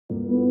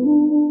This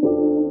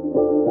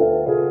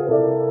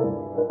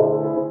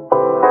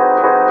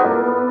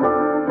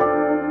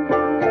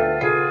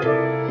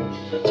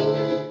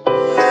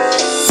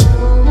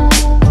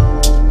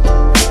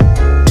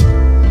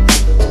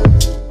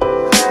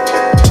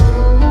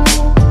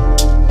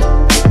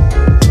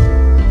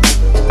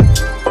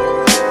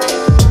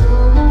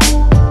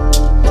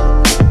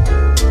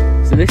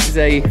is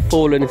a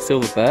fallen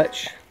silver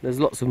birch. There's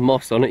lots of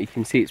moss on it. You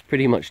can see it's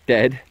pretty much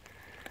dead,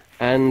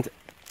 and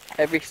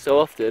every so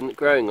often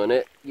growing on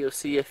it you'll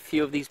see a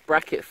few of these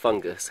bracket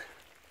fungus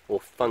or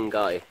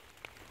fungi.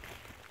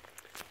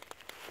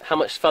 How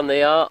much fun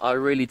they are I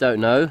really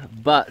don't know,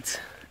 but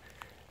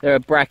they're a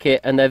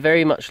bracket and they're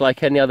very much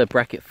like any other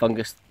bracket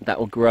fungus that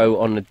will grow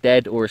on a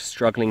dead or a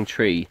struggling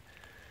tree.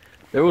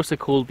 They're also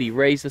called the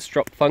razor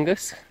strop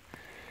fungus.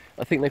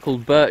 I think they're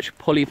called birch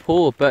polypore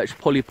or birch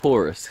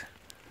polyporus.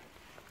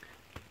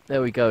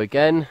 There we go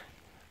again,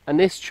 and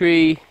this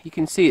tree, you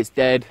can see it's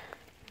dead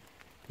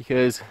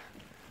because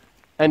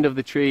end of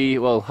the tree,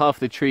 well, half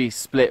the tree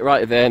split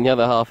right there and the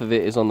other half of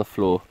it is on the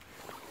floor.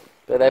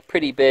 But they're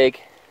pretty big,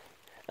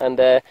 and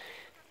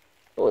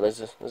oh,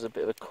 there's a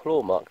bit of a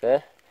claw mark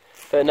there.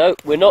 But no,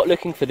 we're not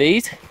looking for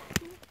these.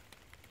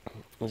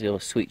 There's your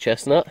sweet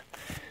chestnut.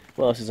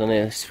 What else is on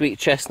here? Sweet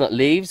chestnut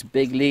leaves,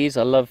 big leaves.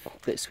 I love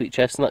a bit of sweet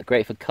chestnut,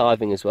 great for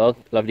carving as well,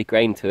 lovely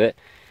grain to it.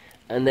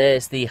 And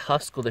there's the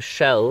husk or the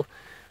shell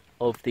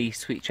of the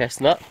sweet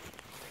chestnut.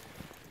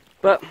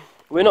 But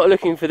we're not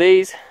looking for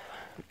these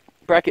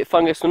bracket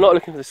fungus, we're not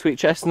looking for the sweet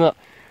chestnut,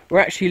 we're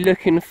actually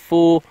looking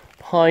for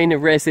pine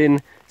resin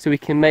so we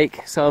can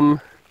make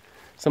some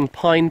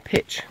pine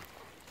pitch.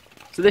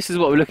 So this is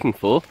what we're looking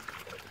for.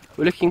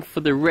 We're looking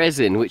for the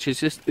resin which is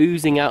just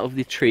oozing out of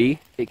the tree.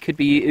 It could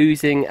be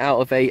oozing out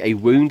of a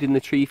wound in the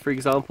tree, for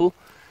example,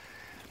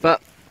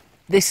 but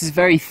this is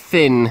very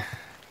thin.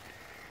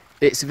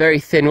 It's very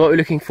thin. What we're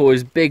looking for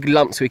is big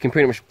lumps we can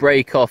pretty much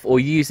break off, or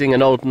using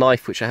an old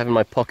knife which I have in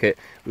my pocket,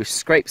 we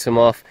scrape some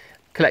off,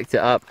 collect it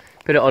up,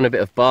 put it on a bit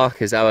of bark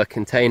as our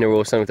container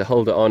or something to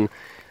hold it on,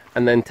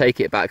 and then take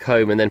it back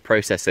home and then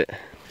process it.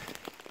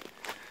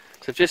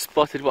 So I've just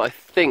spotted what I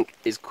think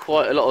is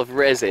quite a lot of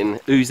resin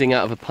oozing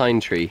out of a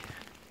pine tree.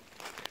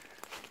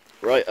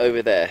 Right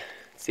over there.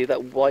 See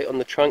that white on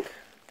the trunk?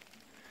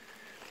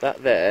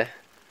 That there.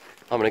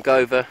 I'm going to go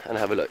over and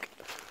have a look.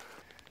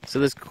 So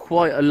there's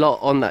quite a lot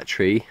on that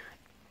tree.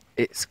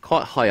 It's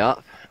quite high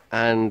up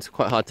and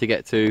quite hard to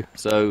get to,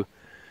 so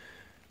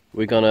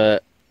we're gonna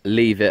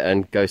leave it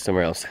and go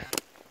somewhere else.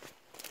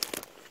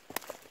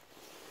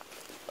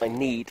 I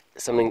need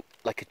something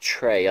like a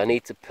tray. I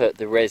need to put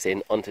the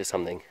resin onto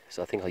something,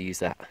 so I think I'll use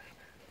that.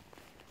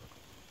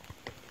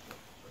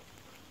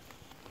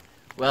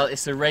 Well,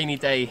 it's a rainy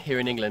day here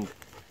in England,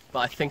 but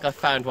I think I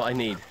found what I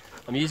need.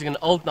 I'm using an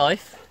old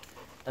knife,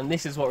 and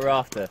this is what we're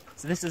after.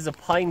 So this is a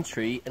pine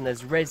tree, and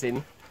there's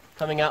resin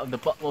coming out of the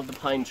bottom of the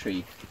pine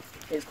tree.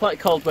 It's quite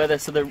cold weather,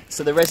 so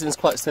the resin's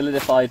quite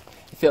solidified.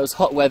 If it was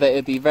hot weather, it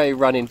would be very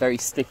runny, very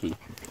sticky.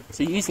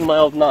 So using my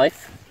old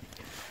knife,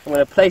 I'm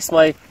going to place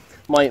my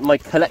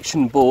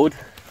collection board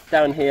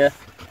down here,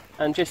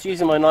 and just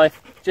using my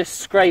knife, just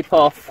scrape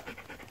off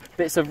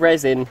bits of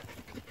resin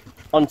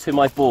onto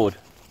my board.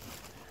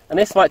 And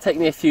this might take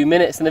me a few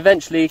minutes, and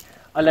eventually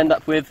I'll end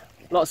up with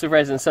lots of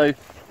resin. So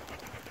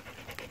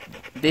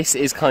this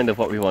is kind of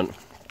what we want,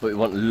 but we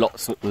want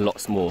lots and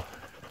lots more.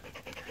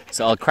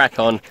 So I'll crack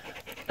on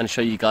and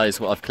show you guys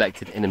what I've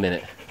collected in a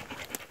minute.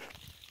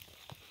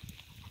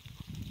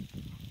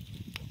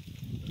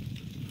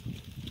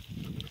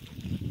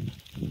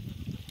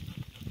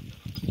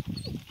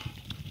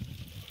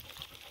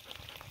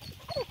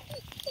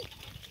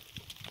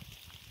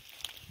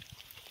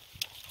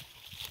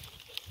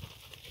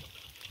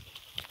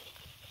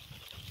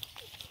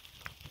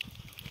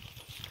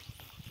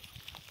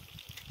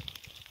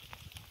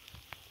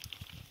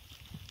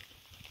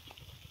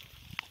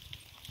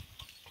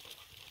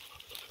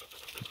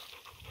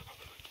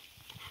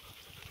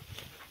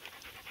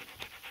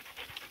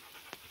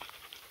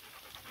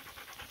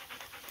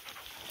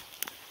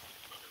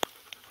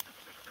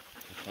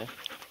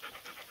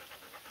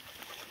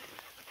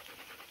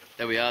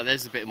 There we are,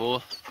 there's a bit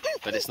more,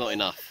 but it's not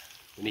enough.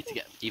 We need to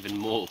get even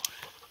more.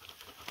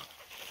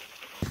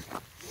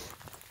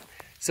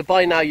 So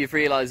by now you've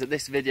realised that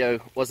this video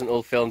wasn't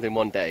all filmed in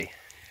one day.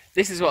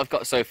 This is what I've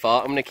got so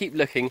far. I'm going to keep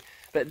looking,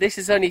 but this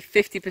is only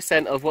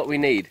 50% of what we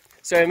need.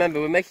 So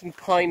remember, we're making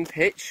pine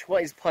pitch.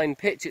 What is pine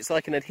pitch? It's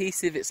like an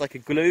adhesive, it's like a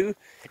glue.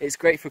 It's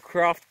great for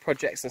craft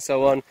projects and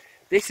so on.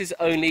 This is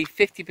only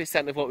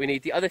 50% of what we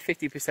need. The other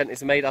 50%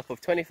 is made up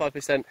of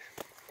 25%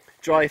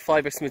 dry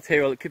fibrous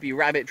material. It could be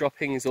rabbit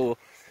droppings or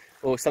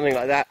something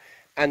like that,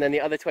 and then the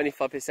other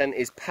 25%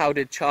 is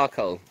powdered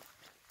charcoal.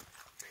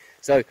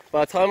 So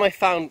by the time I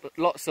found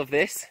lots of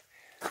this,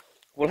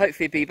 we'll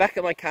hopefully be back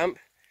at my camp.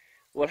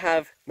 We'll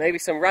have maybe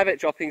some rabbit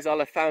droppings I'll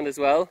have found as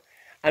well,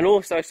 and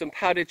also some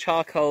powdered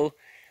charcoal,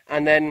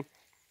 and then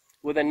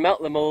we'll then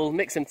melt them all,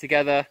 mix them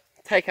together,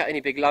 take out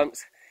any big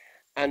lumps,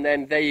 and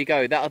then there you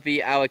go. That'll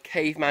be our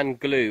Caveman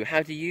glue.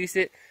 How to use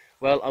it?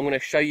 Well, I'm going to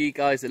show you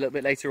guys a little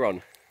bit later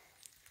on.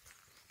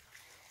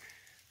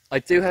 I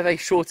do have a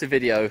shorter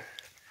video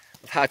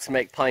of how to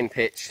make pine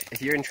pitch.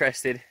 If you're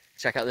interested,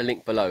 check out the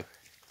link below.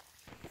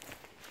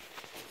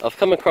 I've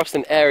come across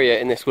an area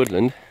in this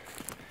woodland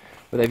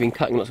where they've been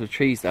cutting lots of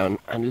trees down,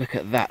 and look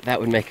at that, that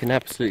would make an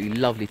absolutely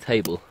lovely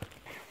table.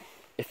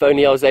 If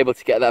only I was able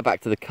to get that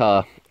back to the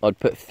car, I'd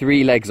put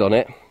 3 legs on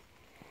it,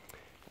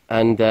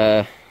 and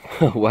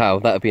wow,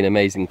 that would be an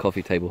amazing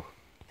coffee table.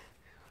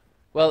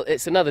 Well,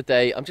 it's another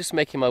day. I'm just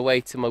making my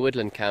way to my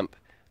woodland camp,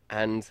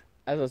 and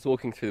as I was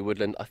walking through the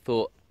woodland, I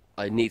thought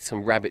I need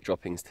some rabbit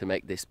droppings to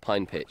make this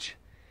pine pitch.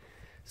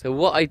 So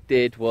what I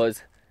did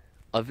was,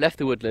 I've left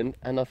the woodland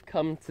and I've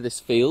come to this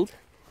field,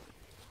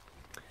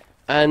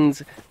 and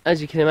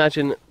as you can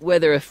imagine, where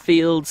there are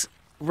fields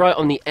right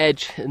on the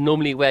edge,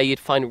 normally where you'd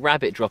find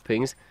rabbit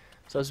droppings,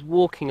 so I was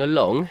walking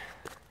along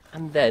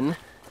and then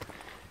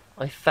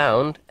I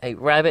found a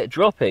rabbit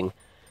dropping,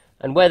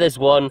 and where there's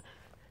one,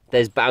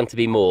 there's bound to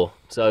be more,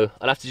 so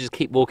I'll have to just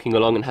keep walking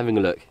along and having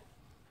a look.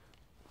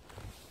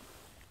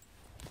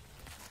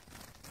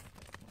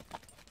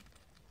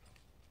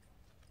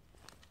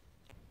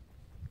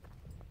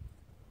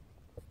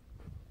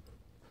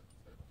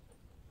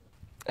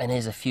 And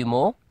here's a few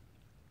more.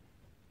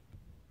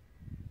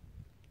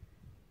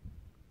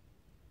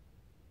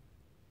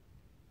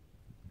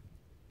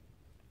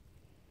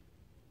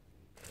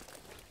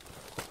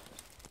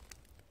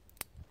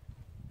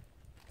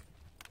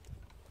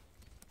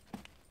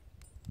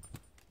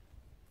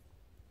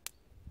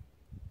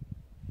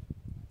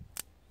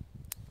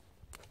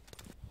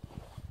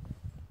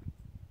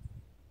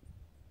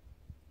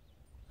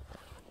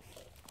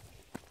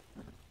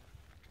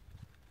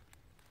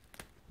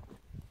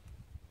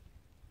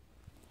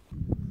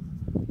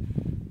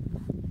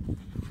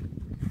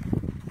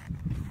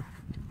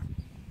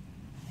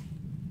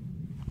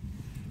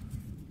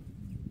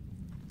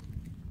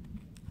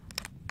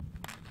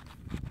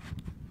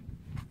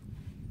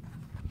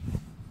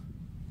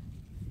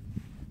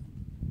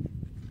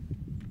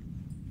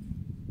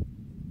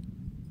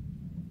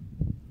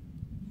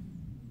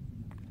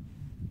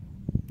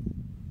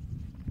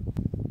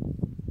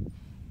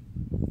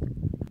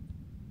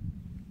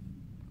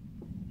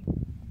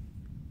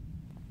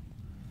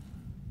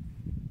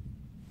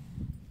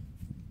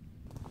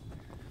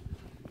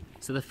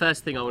 So the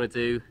first thing I want to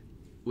do,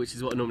 which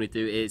is what I normally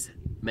do, is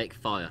make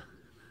fire.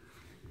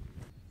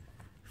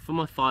 For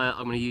my fire,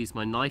 I'm going to use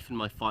my knife and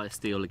my fire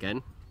steel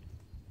again.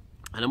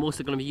 And I'm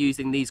also going to be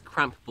using these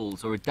cramp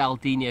balls, or a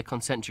Daldinia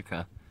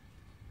concentrica.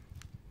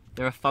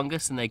 They're a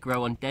fungus and they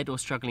grow on dead or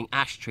struggling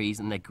ash trees,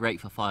 and they're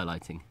great for fire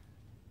lighting.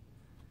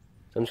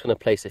 So I'm just going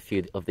to place a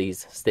few of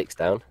these sticks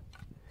down,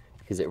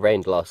 because it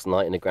rained last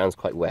night and the ground's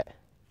quite wet.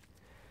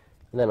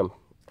 And then I'm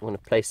going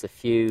to place a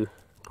few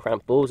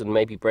cramp balls and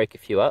maybe break a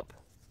few up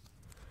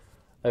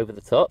over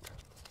the top.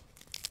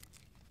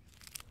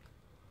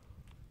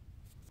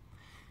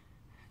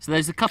 So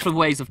there's a couple of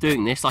ways of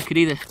doing this. I could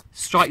either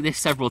strike this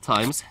several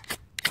times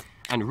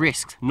and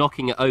risk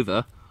knocking it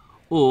over,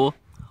 or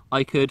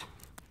I could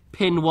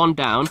pin one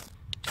down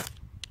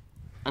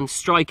and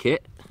strike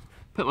it,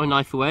 put my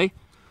knife away,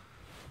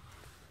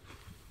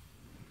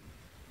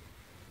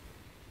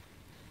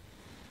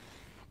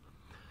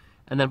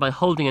 and then by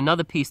holding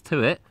another piece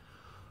to it,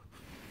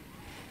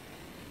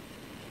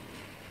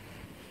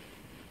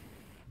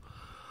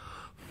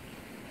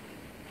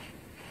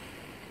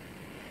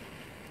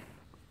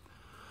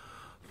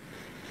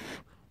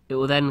 it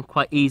will then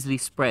quite easily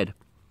spread.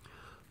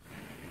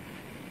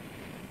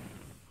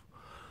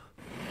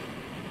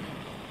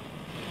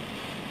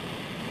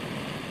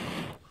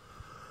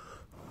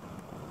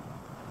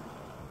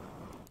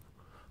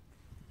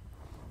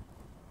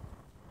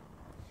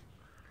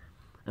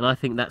 And I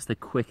think that's the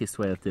quickest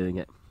way of doing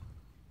it.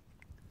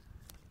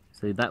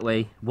 So that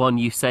way, one,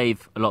 you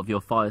save a lot of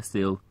your fire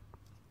steel,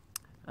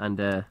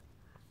 and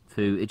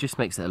two, it just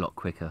makes it a lot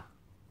quicker.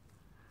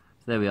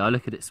 So there we are,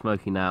 look at it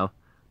smoking now.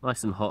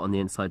 Nice and hot on the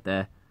inside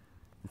there.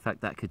 In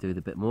fact, that could do with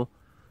a bit more.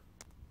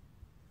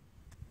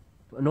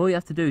 And all you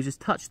have to do is just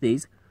touch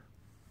these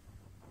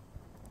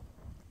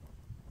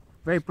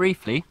very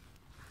briefly,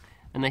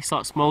 and they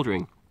start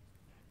smouldering.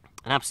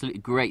 An absolutely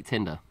great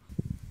tinder.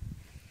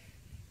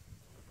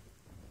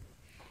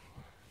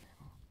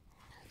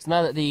 So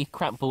now that the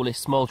cramp ball is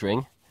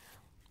smouldering,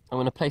 I'm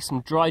going to place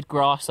some dried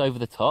grass over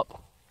the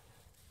top.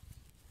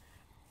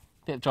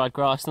 A bit of dried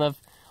grass, and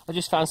I've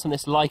just found some of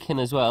this lichen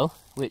as well,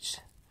 which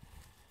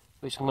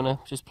I'm going to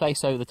just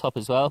place over the top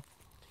as well.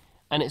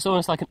 And it's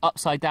almost like an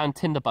upside down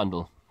tinder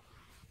bundle.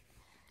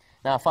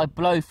 Now if I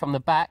blow from the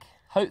back,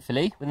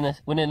 hopefully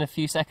within a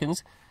few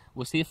seconds,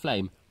 we'll see a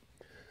flame.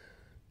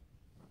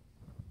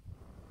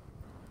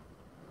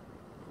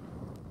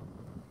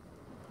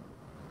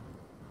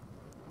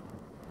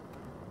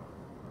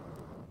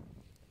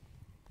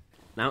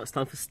 Now it's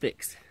time for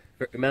sticks.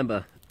 But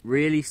remember,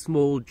 really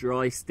small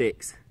dry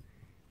sticks.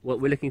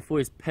 What we're looking for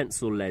is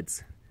pencil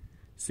leads.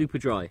 Super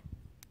dry.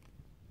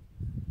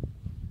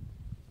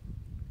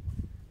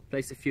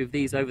 Place a few of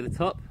these over the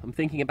top. I'm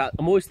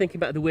always thinking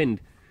about the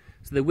wind.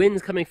 So the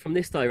wind's coming from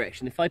this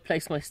direction. If I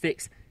place my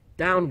sticks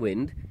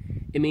downwind,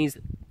 it means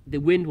the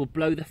wind will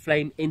blow the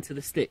flame into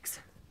the sticks.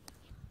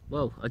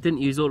 Well, I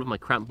didn't use all of my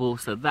cramp ball,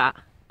 so that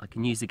I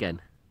can use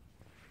again.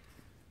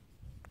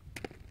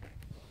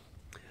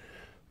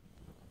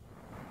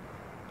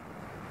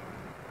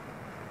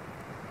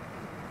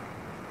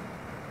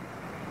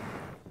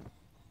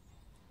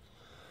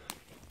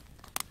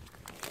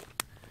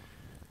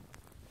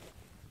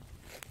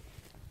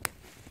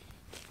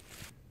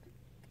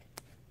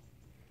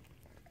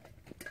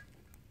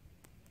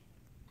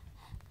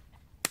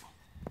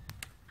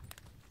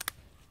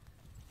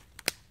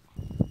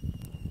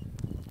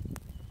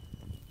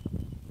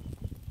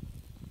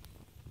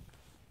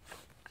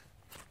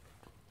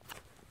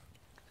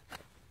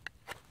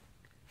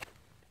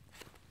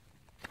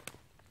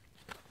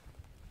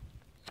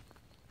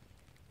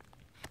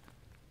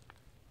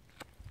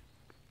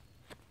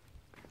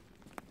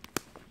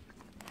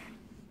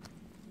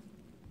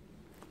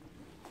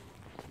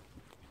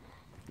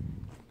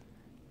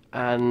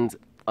 And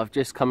I've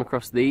just come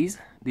across these.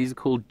 These are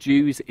called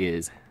Jew's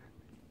ears.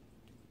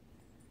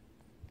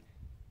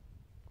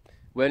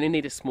 We only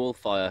need a small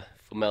fire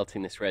for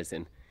melting this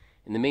resin.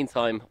 In the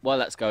meantime, while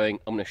that's going,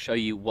 I'm going to show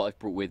you what I've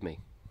brought with me.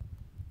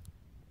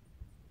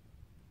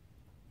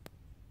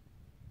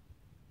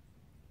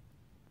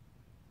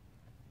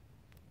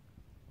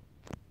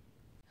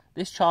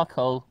 This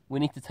charcoal we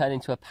need to turn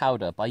into a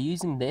powder. By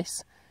using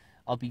this,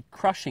 I'll be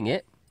crushing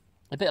it,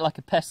 a bit like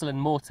a pestle and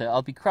mortar.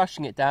 I'll be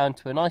crushing it down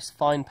to a nice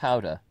fine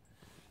powder.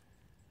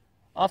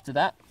 After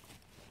that,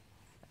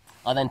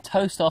 I'll then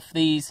toast off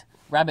these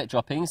rabbit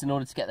droppings in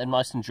order to get them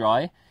nice and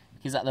dry,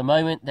 because at the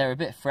moment they're a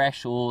bit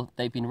fresh or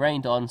they've been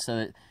rained on, so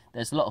that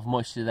there's a lot of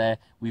moisture there.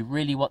 We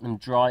really want them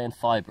dry and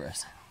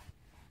fibrous.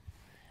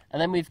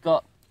 And then we've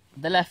got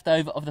the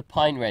leftover of the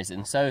pine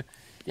resin. So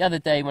the other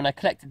day when I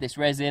collected this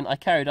resin, I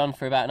carried on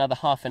for about another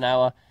half an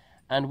hour,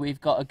 and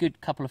we've got a good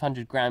couple of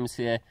 100 grams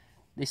here.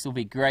 This will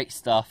be great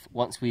stuff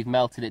once we've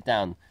melted it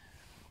down.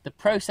 The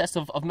process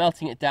of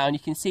melting it down, you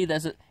can see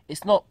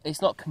it's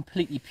not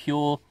completely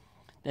pure.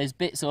 There's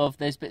bits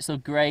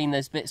of grain,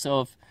 there's bits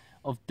of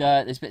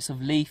dirt, there's bits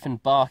of leaf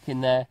and bark in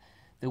there.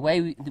 The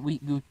way we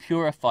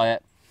purify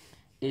it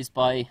is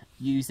by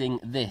using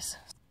this.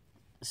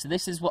 So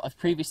this is what I've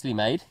previously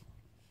made.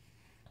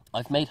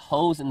 I've made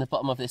holes in the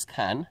bottom of this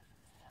can,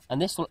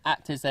 and this will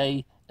act as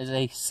a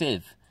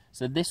sieve.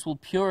 So this will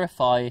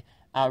purify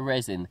our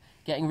resin,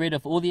 getting rid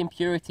of all the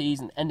impurities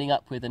and ending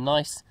up with a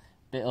nice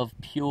bit of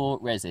pure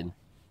resin.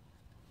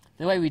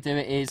 The way we do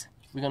it is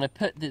we're going to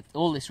put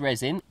all this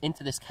resin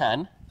into this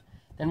can,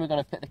 then we're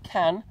going to put the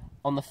can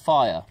on the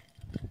fire,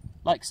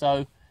 like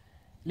so.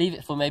 Leave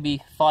it for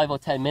maybe 5 or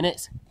 10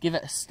 minutes, give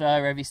it a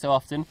stir every so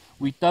often.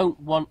 We don't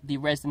want the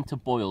resin to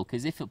boil,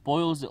 because if it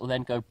boils it will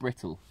then go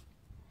brittle.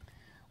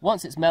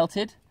 Once it's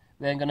melted,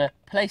 we're then going to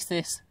place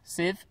this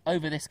sieve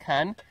over this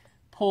can,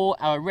 pour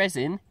our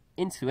resin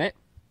into it.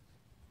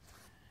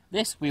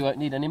 This we won't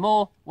need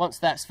anymore. Once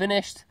that's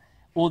finished,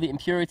 all the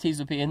impurities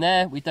will be in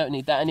there. We don't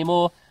need that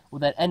anymore. We'll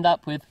then end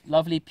up with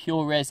lovely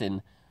pure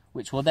resin,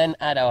 which we'll then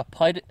add our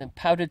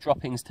powdered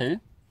droppings to,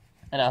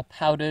 and our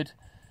powdered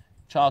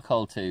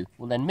charcoal to.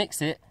 We'll then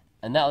mix it,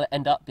 and that'll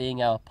end up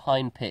being our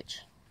pine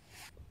pitch.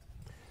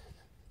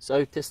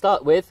 So to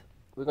start with,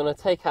 we're going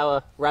to take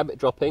our rabbit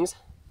droppings,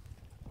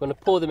 we're going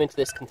to pour them into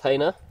this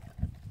container,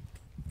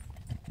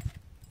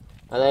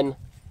 and then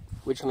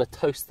we're just going to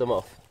toast them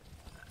off.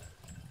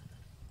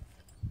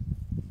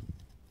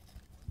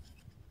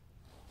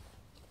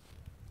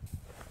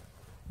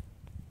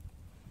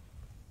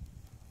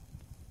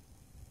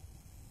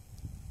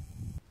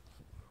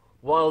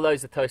 While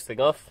those are toasting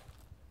off,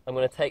 I'm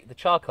going to take the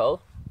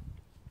charcoal,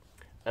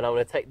 and I'm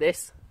going to take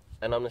this,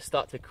 and I'm going to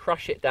start to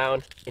crush it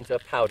down into a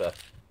powder.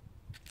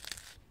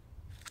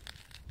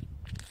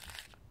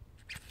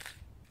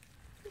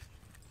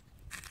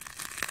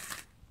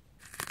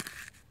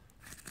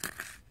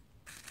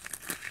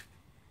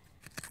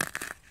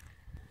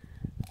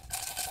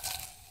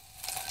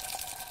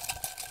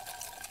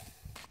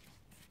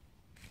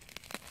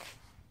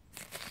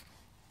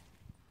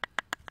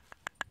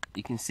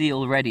 You can see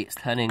already it's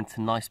turning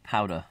into nice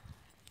powder.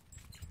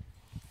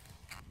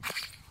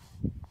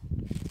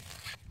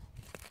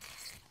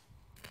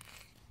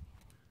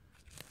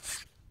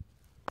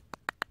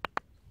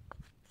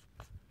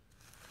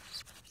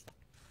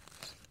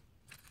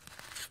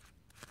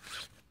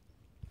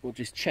 We'll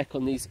just check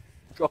on these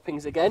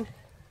droppings again.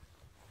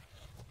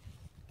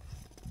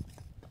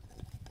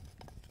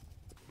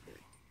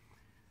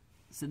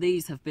 So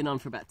these have been on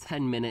for about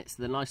 10 minutes,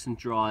 they're nice and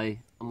dry.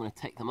 I'm going to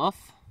take them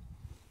off.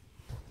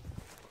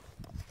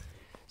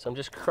 So I'm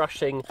just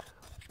crushing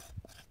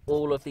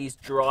all of these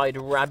dried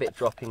rabbit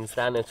droppings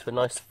down into a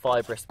nice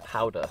fibrous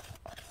powder.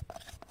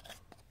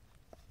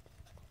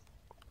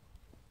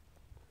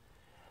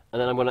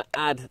 And then I'm going to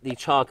add the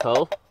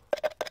charcoal.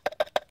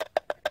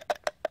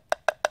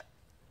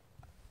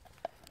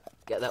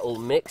 Get that all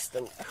mixed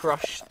and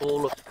crush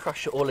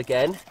it all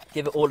again.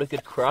 Give it all a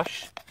good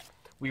crush.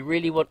 We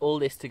really want all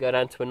this to go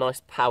down to a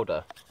nice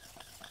powder.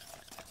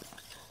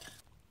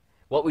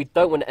 What we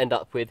don't want to end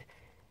up with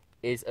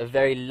is a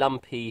very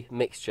lumpy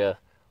mixture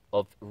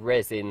of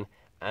resin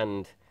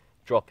and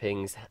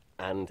droppings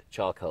and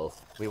charcoal.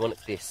 We want it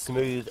to be as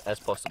smooth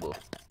as possible.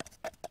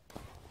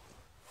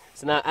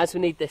 So now, as we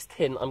need this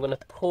tin, I'm going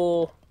to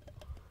pour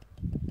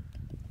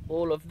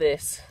all of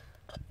this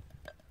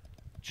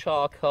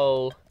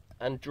charcoal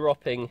and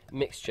dropping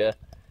mixture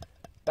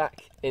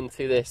back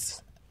into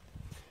this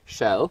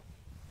shell,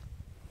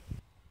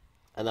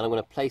 and then I'm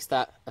going to place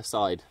that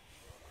aside.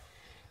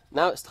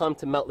 Now it's time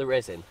to melt the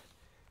resin.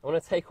 I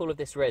want to take all of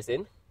this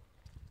resin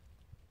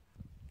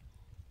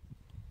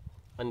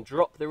and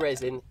drop the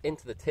resin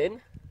into the tin.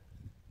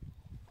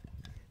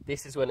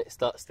 This is when it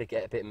starts to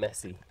get a bit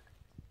messy.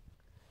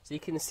 So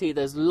you can see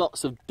there's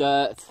lots of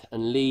dirt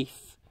and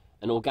leaf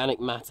and organic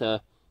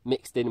matter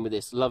mixed in with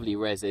this lovely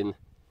resin,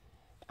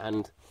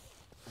 and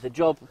the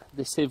job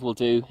the sieve will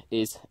do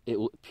is it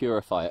will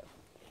purify it.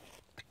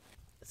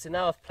 So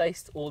now I've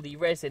placed all the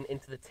resin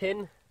into the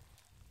tin,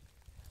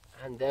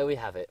 and there we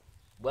have it.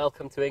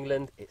 Welcome to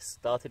England. It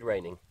started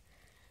raining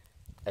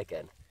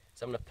again.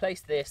 So I'm going to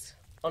place this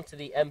onto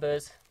the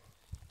embers,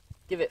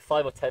 give it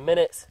 5 or 10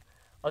 minutes.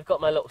 I've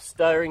got my little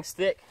stirring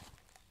stick.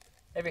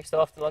 Every so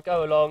often I'll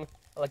go along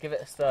and I'll give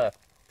it a stir.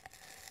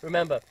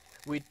 Remember,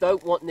 we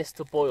don't want this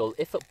to boil.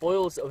 If it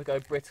boils, it will go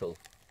brittle.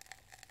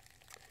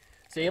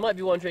 So you might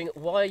be wondering,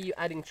 why are you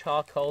adding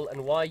charcoal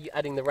and why are you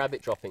adding the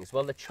rabbit droppings?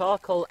 Well, the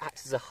charcoal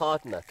acts as a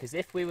hardener, because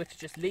if we were to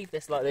just leave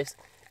this like this,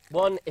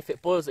 one, if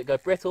it boils, it will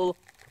go brittle,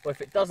 or if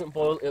it doesn't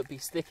boil, it will be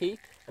sticky.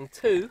 And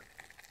two,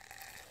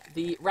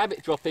 the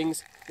rabbit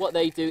droppings, what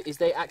they do is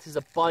they act as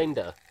a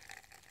binder.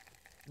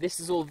 This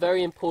is all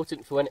very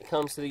important for when it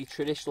comes to the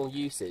traditional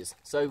uses.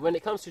 So when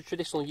it comes to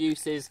traditional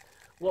uses,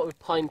 what would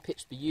pine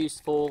pitch be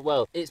used for?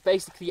 Well, it's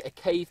basically a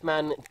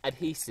caveman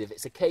adhesive.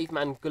 It's a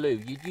caveman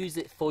glue. You'd use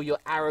it for your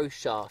arrow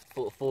shaft,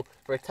 for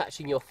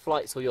attaching your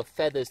flights or your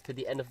feathers to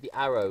the end of the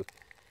arrow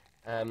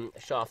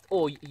shaft.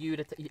 Or you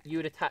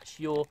would attach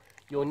your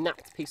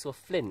napped piece of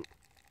flint,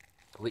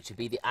 which would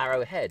be the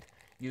arrow head.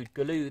 You'd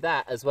glue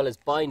that as well as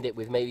bind it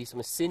with maybe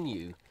some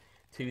sinew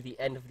to the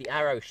end of the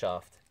arrow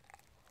shaft.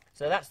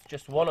 So that's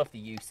just one of the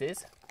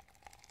uses.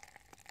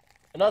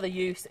 Another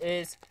use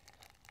is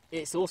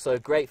it's also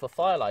great for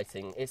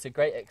firelighting. It's a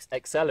great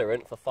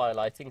accelerant for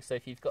firelighting. So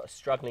if you've got a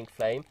struggling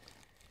flame,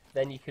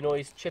 then you can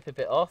always chip a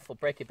bit off or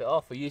break a bit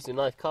off or use your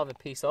knife, carve a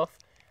piece off,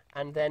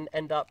 and then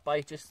end up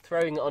by just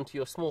throwing it onto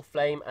your small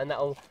flame, and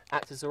that'll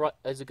act as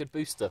a good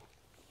booster.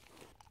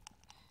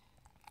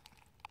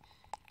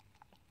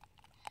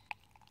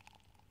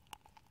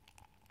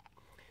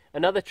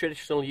 Another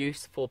traditional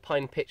use for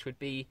pine pitch would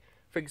be,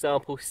 for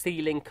example,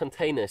 sealing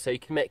containers. So you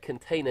can make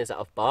containers out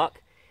of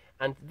bark,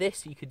 and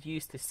this you could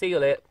use to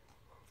seal it,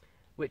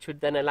 which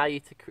would then allow you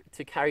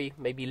to carry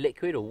maybe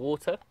liquid or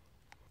water.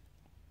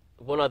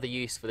 One other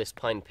use for this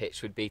pine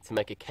pitch would be to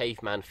make a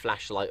caveman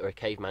flashlight or a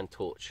caveman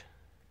torch.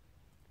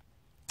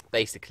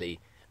 Basically,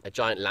 a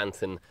giant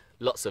lantern,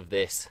 lots of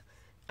this,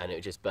 and it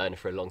would just burn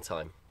for a long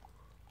time.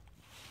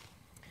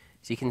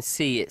 So you can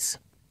see it's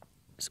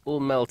all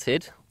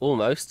melted,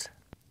 almost.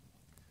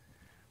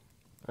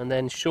 And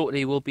then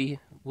shortly we'll be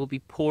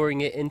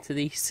pouring it into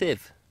the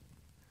sieve.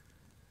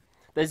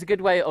 There's a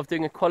good way of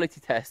doing a quality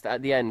test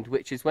at the end,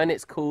 which is when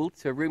it's cooled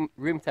to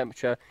room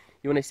temperature,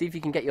 you want to see if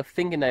you can get your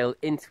fingernail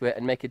into it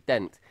and make a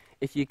dent.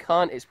 If you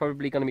can't, it's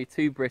probably going to be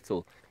too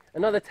brittle.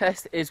 Another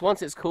test is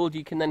once it's cooled,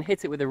 you can then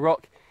hit it with a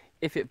rock.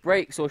 If it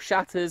breaks or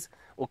shatters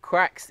or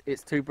cracks,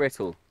 it's too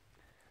brittle.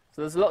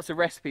 So there's lots of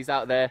recipes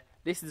out there.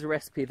 This is a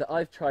recipe that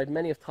I've tried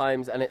many of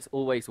times and it's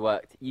always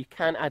worked. You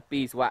can add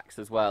beeswax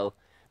as well.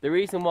 The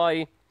reason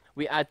why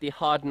we add the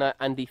hardener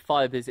and the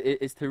fibres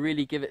is to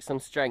really give it some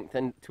strength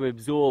and to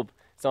absorb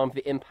some of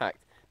the impact.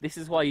 This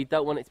is why you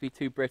don't want it to be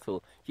too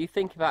brittle. If you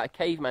think about a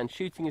caveman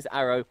shooting his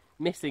arrow,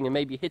 missing and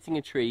maybe hitting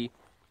a tree,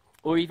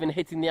 or even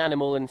hitting the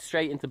animal and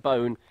straight into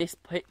bone, this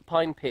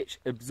pine pitch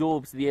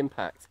absorbs the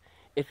impact.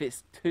 If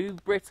it's too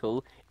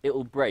brittle, it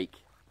will break.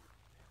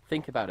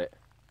 Think about it.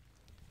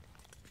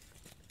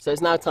 So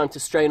it's now time to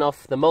strain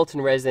off the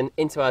molten resin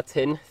into our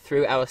tin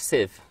through our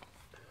sieve.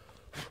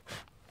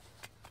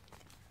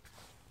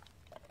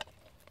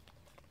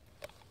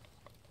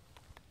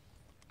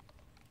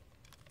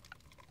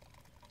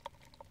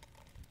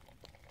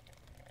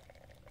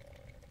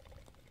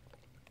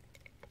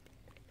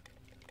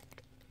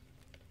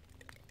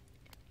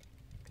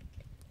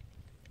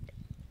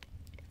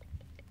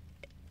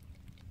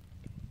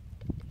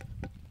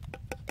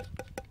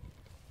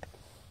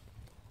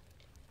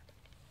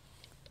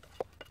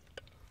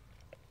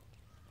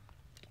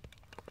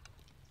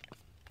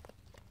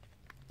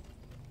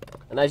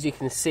 And as you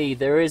can see,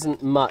 there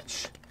isn't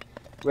much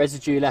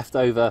residue left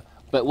over,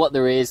 but what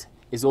there is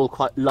all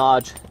quite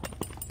large,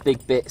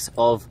 big bits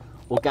of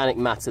organic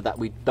matter that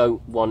we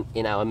don't want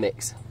in our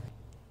mix.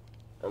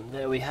 And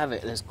there we have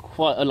it, there's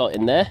quite a lot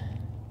in there.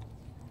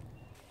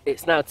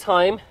 It's now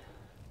time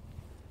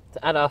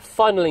to add our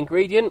final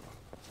ingredient,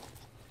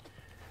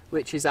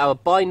 which is our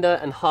binder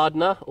and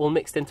hardener all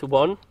mixed into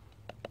one.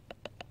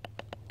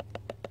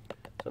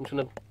 So I'm just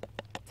going to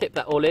tip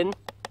that all in.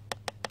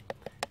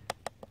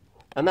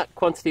 and that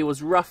quantity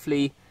was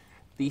roughly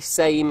the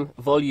same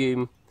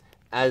volume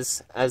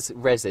as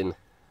resin.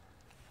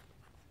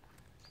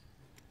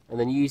 And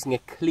then using a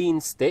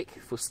clean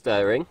stick for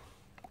stirring,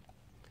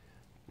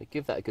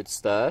 give that a good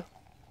stir,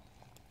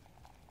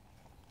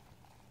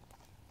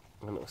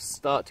 and it will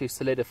start to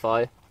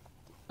solidify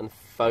and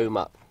foam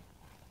up.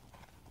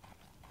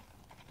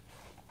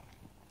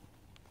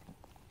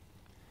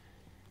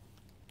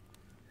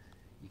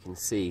 You can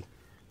see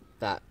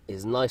that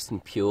is nice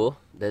and pure.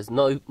 There's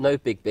no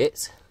big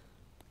bits.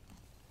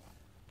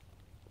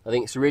 I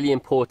think it's really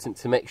important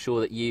to make sure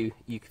that you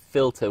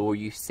filter or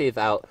you sieve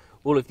out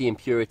all of the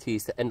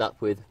impurities to end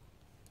up with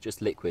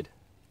just liquid.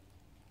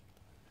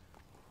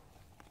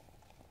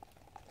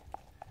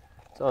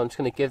 So I'm just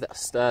going to give that a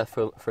stir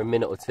for a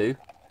minute or two.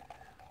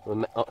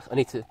 You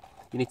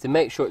need to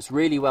make sure it's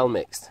really well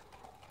mixed.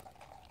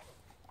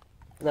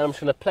 And then I'm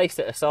just going to place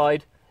it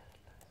aside,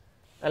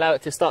 allow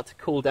it to start to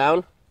cool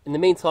down. In the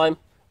meantime,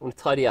 I'm going to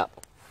tidy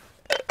up.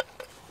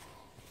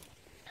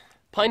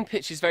 Pine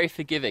pitch is very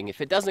forgiving. If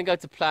it doesn't go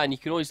to plan, you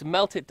can always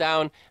melt it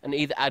down and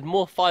either add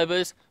more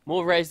fibres,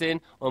 more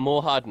resin, or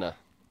more hardener.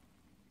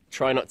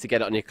 Try not to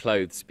get it on your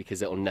clothes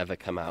because it will never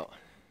come out.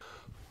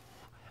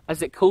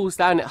 As it cools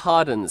down, it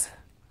hardens.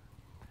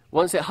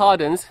 Once it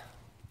hardens,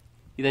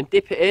 you then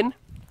dip it in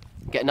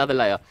and get another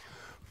layer.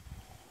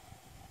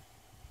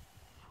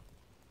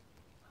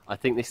 I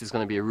think this is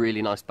going to be a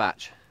really nice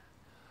batch.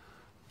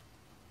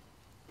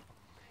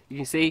 You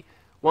can see,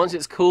 once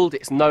it's cooled,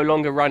 it's no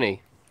longer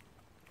runny.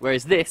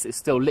 Whereas this is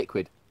still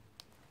liquid.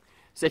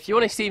 So if you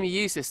want to see me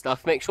use this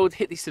stuff, make sure to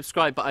hit the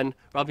subscribe button,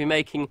 where I'll be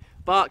making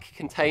bark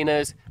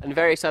containers and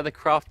various other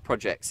craft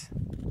projects.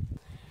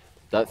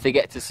 Don't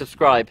forget to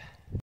subscribe.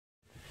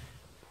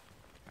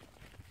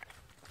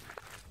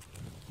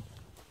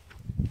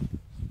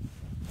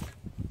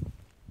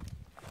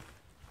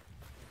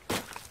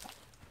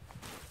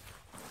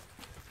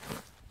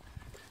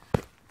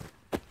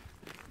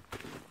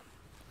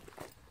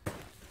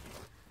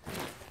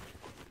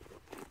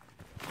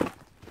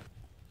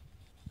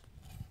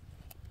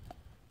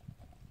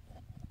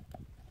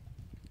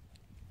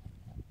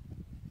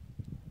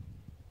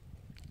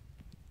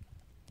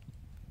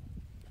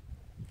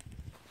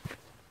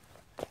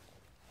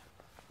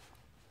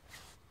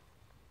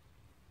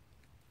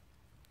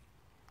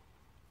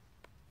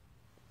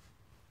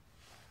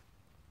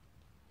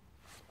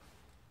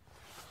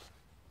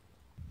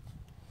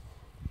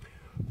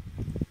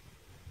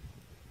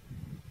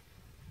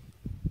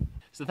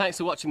 So thanks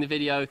for watching the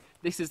video.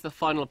 This is the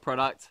final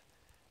product.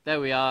 There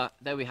we are,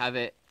 there we have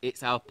it.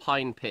 It's our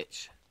pine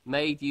pitch,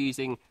 made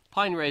using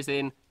pine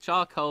resin,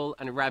 charcoal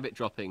and rabbit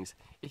droppings.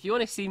 If you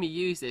want to see me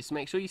use this,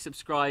 make sure you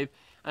subscribe,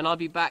 and I'll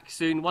be back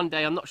soon, one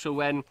day, I'm not sure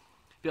when,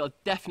 but it'll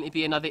definitely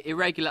be another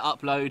irregular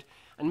upload,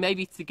 and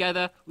maybe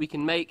together we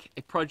can make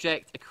a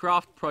project, a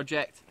craft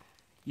project,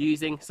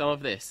 using some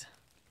of this.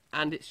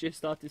 And it's just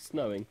started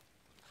snowing.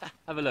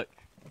 Have a look.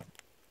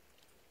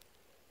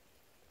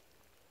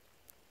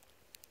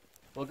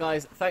 Well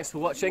guys, thanks for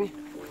watching.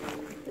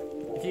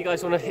 If you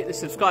guys want to hit the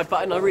subscribe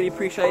button, I really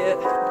appreciate it.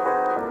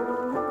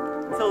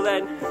 Until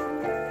then,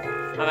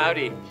 I'm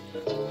outie.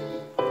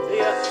 See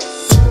ya.